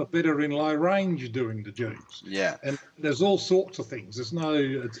 and some are better in low range doing the dunes. Yeah, and there's all sorts of things. There's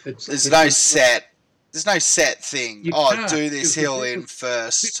no set thing. Do this hill in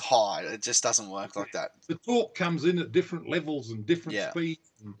first high. It just doesn't work like that. The torque comes in at different levels and different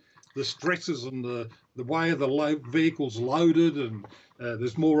speeds, and the stresses and the way the vehicle's loaded, and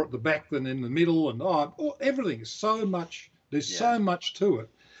there's more at the back than in the middle, and everything is so much. There's so much to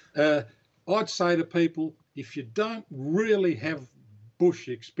it. I'd say to people, if you don't really have bush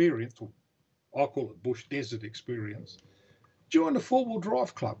experience, or I call it bush desert experience, join the 4-wheel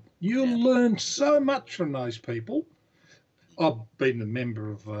drive club. You'll learn so much from those people. I've been a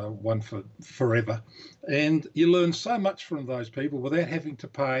member of one for forever, and you learn so much from those people without having to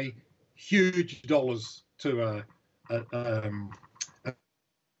pay huge dollars to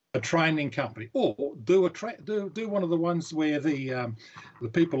a training company, or do one of the ones where the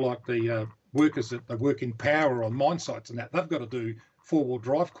people like the workers that they work in power on mine sites and that they've got to do 4-wheel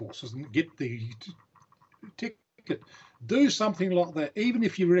drive courses and get the ticket. Do something like that. Even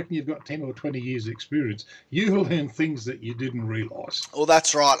if you reckon you've got 10 or 20 years experience, you'll learn things that you didn't realise. Well,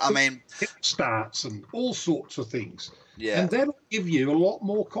 that's right. I mean, starts and all sorts of things. Yeah. And that'll give you a lot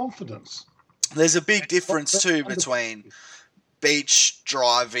more confidence. There's a big difference too between beach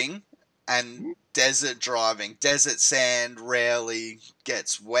driving and desert driving. Desert sand rarely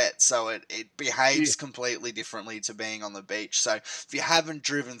gets wet, so it behaves completely differently to being on the beach. So if you haven't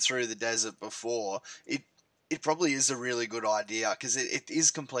driven through the desert before, it probably is a really good idea because it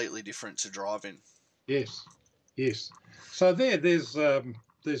is completely different to driving. Yes. So there's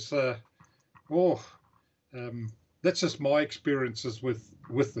that's just my experiences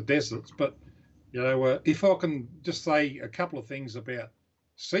with the deserts. But if I can just say a couple of things about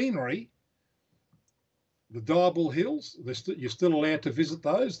scenery, the Diabil Hills, you're still allowed to visit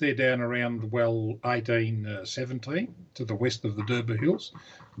those. They're down around 1817 to the west of the Durbar Hills.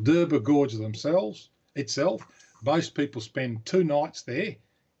 Durbar Gorge itself, most people spend 2 nights there.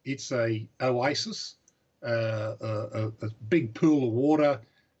 It's a oasis, a big pool of water,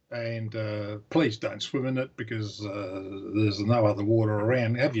 and please don't swim in it because there's no other water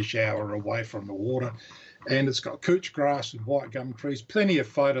around. Have your shower away from the water. And it's got couch grass and white gum trees, plenty of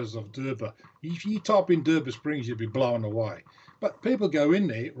photos of Durbar. If you type in Durbar Springs, you'll be blown away. But people go in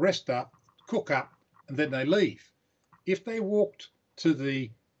there, rest up, cook up, and then they leave. If they walked to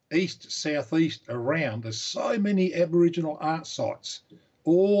the east, southeast around, there's so many Aboriginal art sites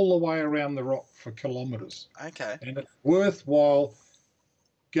all the way around the rock for kilometres. Okay. And it's worthwhile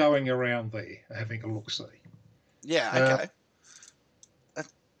going around there, having a look-see. Yeah, okay.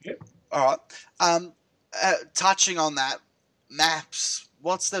 Yep. All right. Touching on that, maps.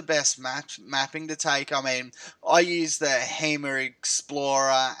 What's the best mapping to take? I mean, I use the HEMA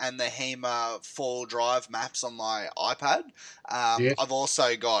Explorer and the HEMA 4 Drive maps on my iPad. Yes. I've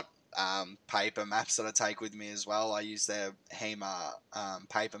also got paper maps that I take with me as well. I use their HEMA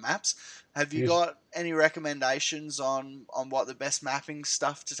paper maps. Have you got any recommendations on what the best mapping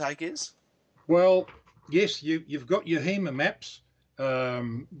stuff to take is? Well, yes, you've got your HEMA maps,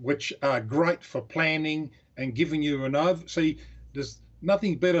 which are great for planning and giving you See, there's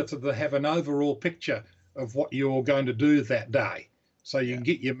nothing better to have an overall picture of what you're going to do that day. So you can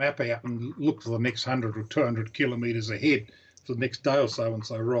get your map out and look for the next 100 or 200 kilometres ahead for the next day or so and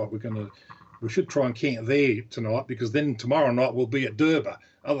say, right, we should try and camp there tonight because then tomorrow night we'll be at Durbar.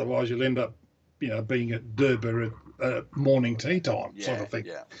 Otherwise, you'll end up, being at Durbar at morning tea time, sort of thing.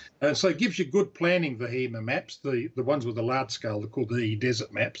 Yeah. So it gives you good planning, the HEMA maps, the ones with the large scale, they're called the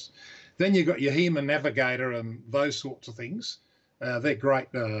desert maps. Then you've got your HEMA Navigator and those sorts of things. They're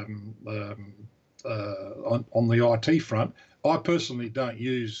great on the IT front. I personally don't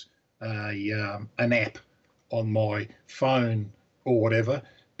use an app on my phone or whatever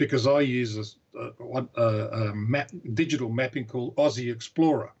because I use a digital mapping called Aussie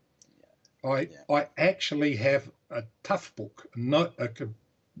Explorer. I actually have a Toughbook, a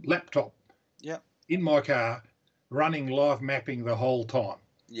laptop in my car running live mapping the whole time.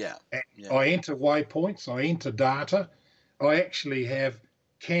 I enter waypoints, I enter data. I actually have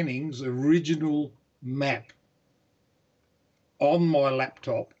Canning's original map on my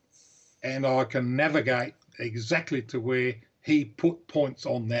laptop and I can navigate exactly to where he put points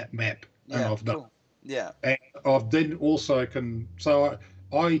on that map. And I've done. Yeah. And I've then also to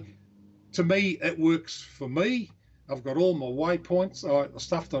me, it works for me. I've got all my waypoints, the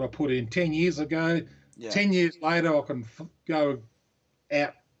stuff that I put in 10 years ago. 10 years later, I can go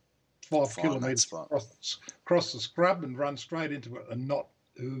out 5 kilometres across the scrub and run straight into it and not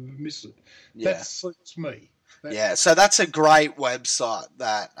miss it. That suits me. So that's a great website.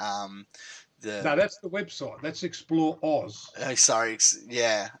 That No, that's the website. That's Explore Oz. Oh, sorry,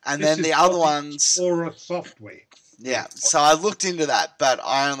 and then the other ones. Explorer software. Yeah, so I looked into that, but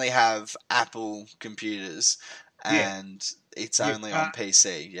I only have Apple computers, and it's only on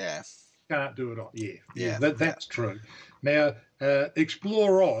PC. Yeah, can't do it on. That's true. Now,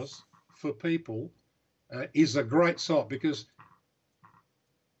 Explore Oz for people is a great site because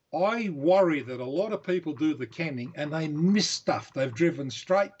I worry that a lot of people do the canning and they miss stuff. They've driven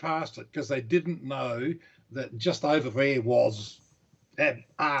straight past it because they didn't know that just over there was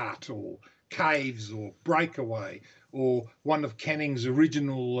art or caves or breakaway or one of Canning's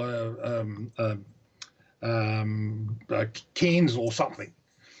original Cairns or something.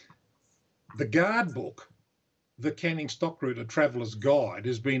 The guard book, The Canning Stock Route, A Traveller's Guide,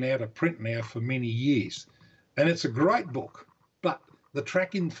 has been out of print now for many years. And it's a great book, but the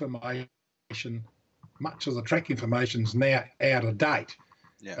track information, much of the track information is now out of date.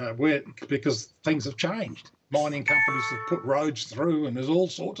 Yeah. Because things have changed. Mining companies have put roads through, and there's all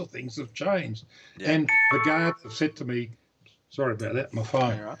sorts of things have changed. Yeah. And the guards have said to me, sorry about that, my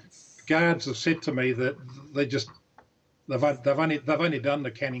phone. Right. The guards have said to me that they've only done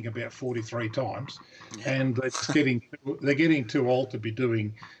the canning about 43 times, and they're getting too old to be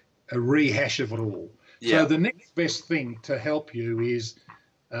doing a rehash of it all. Yeah. So the next best thing to help you is,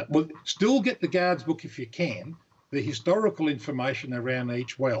 still get the guards book if you can. The historical information around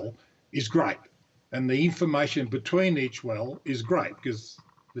each well is great, and the information between each well is great because,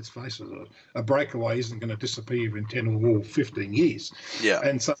 let's face it, a breakaway isn't going to disappear in 10 or 15 years. Yeah.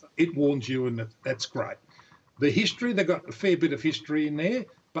 And so it warns you, and that's great. The history, they've got a fair bit of history in there,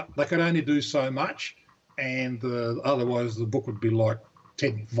 but they could only do so much, and otherwise the book would be like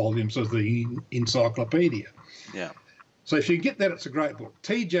 10 volumes of the encyclopedia. Yeah. So if you get that, it's a great book.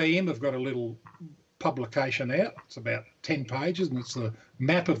 TJM have got a little publication out. It's about 10 pages, and it's a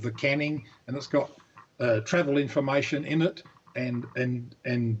map of the canning, and it's got travel information in it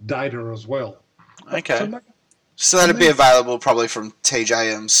and data as well. Okay. So that'd be available probably from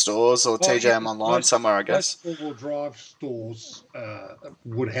TJM stores or TJM online somewhere, I guess. Most four-wheel drive stores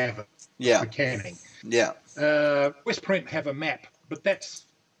would have it. Yeah. For canning. Yeah. Westprint have a map, but it's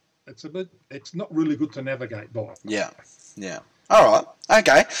not really good to navigate by. Yeah. Yeah. All right.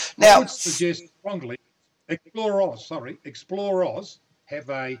 Okay. Now, I would suggest strongly Explore Oz have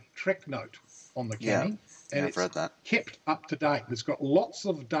a trek note on the canning, and I've read that. Kept up to date. It's got lots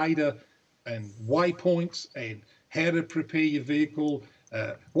of data and waypoints and how to prepare your vehicle,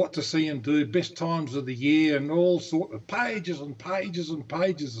 what to see and do, best times of the year, and all sorts of pages and pages and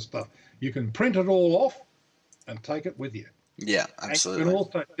pages of stuff. You can print it all off and take it with you. Yeah, absolutely. And you can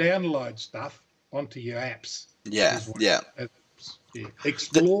also download stuff onto your apps. Yeah, yeah.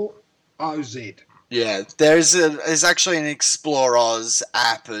 Explore OZ. Yeah, there's actually an Explore Oz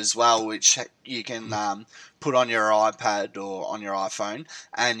app as well, which you can put on your iPad or on your iPhone,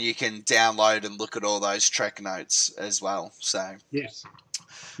 and you can download and look at all those trek notes as well. So yes.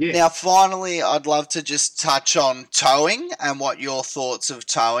 Now, finally, I'd love to just touch on towing and what your thoughts of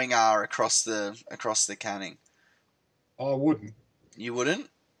towing are across the canning. I wouldn't. You wouldn't?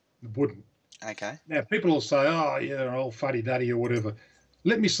 Wouldn't. Okay. Now, people will say, oh, you're an old fuddy-duddy or whatever.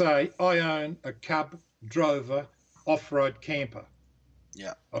 Let me say, I own a Cub Drover off-road camper.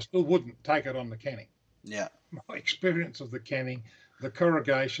 Yeah. I still wouldn't take it on the canning. Yeah. My experience of the canning, the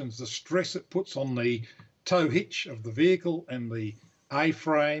corrugations, the stress it puts on the tow hitch of the vehicle and the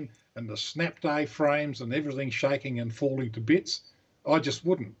A-frame and the snapped A-frames and everything shaking and falling to bits, I just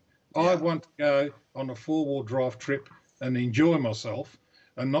wouldn't. Yeah. I want to go on a four-wheel drive trip and enjoy myself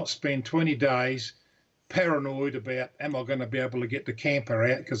and not spend 20 days paranoid about, am I going to be able to get the camper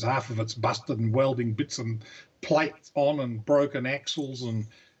out because half of it's busted and welding bits and plates on and broken axles, and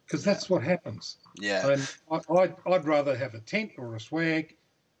because that's what happens. Yeah. And I'd rather have a tent or a swag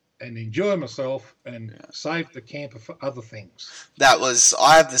and enjoy myself and save the camper for other things.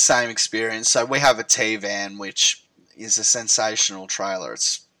 I have the same experience. So we have a T-van, which is a sensational trailer.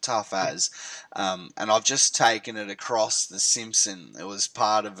 It's tough as, and I've just taken it across the Simpson. It was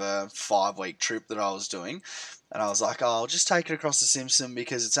part of a 5-week trip that I was doing, and I was like, I'll just take it across the Simpson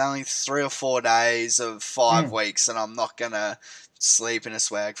because it's only 3 or 4 days of 5 weeks, and I'm not gonna sleep in a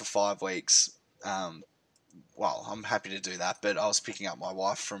swag for 5 weeks. Well, I'm happy to do that, but I was picking up my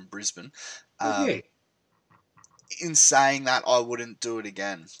wife from Brisbane. In saying that, I wouldn't do it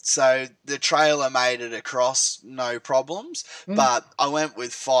again. So the trailer made it across, no problems, but I went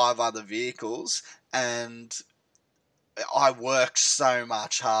with 5 other vehicles, and I worked so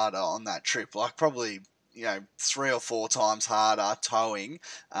much harder on that trip, like probably 3 or 4 times harder towing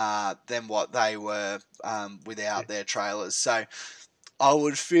than what they were without their trailers. So I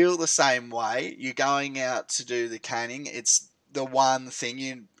would feel the same way. You're going out to do the canning. It's the one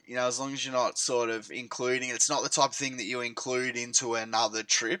thing as long as you're not sort of including it, it's not the type of thing that you include into another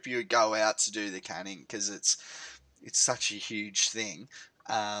trip. You go out to do the canning because it's such a huge thing.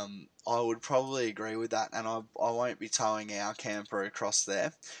 I would probably agree with that, and I won't be towing our camper across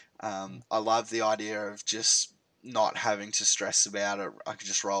there. I love the idea of just not having to stress about it. I could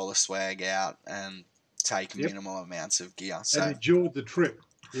just roll a swag out and take minimal amounts of gear. So and enjoy the trip.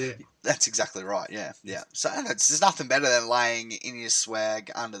 Yeah, that's exactly right. Yeah. So there's nothing better than laying in your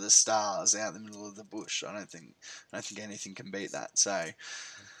swag under the stars out in the middle of the bush. I don't think anything can beat that. So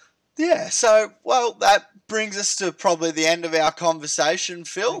Yeah, so, well, that brings us to probably the end of our conversation,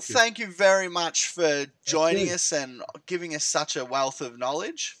 Phil. Thank you very much for joining us and giving us such a wealth of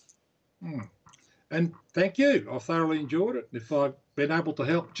knowledge. And thank you. I thoroughly enjoyed it. If I've been able to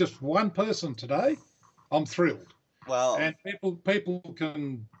help just one person today, I'm thrilled. Well, and people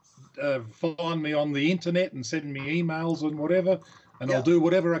can find me on the internet and send me emails and whatever, and I'll do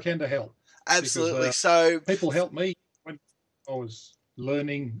whatever I can to help. Absolutely. Because, so people helped me when I was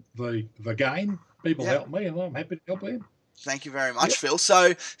learning the game. People helped me, and I'm happy to help them. Thank you very much, Phil.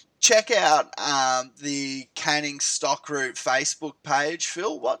 So check out the Canning Stock Route Facebook page,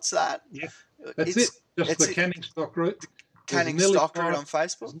 Phil. What's that? Yeah, that's it. Just the Canning Stock Route. Canning Stock Route on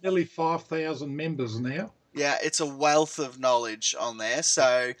Facebook. There's nearly 5,000 members now. Yeah, it's a wealth of knowledge on there.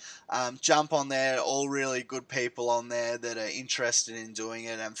 So jump on there. All really good people on there that are interested in doing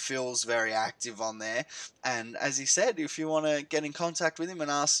it. And Phil's very active on there. And as he said, if you want to get in contact with him and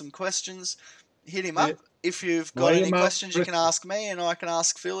ask some questions, hit him up. If you've got any questions, you can ask me, and I can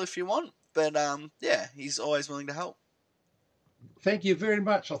ask Phil if you want. But yeah, he's always willing to help. Thank you very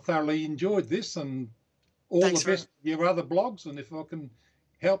much. I thoroughly enjoyed this, and all the best to your other blogs. And if I can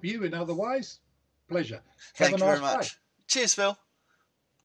help you in other ways, pleasure. Thank you very much. Cheers, Phil.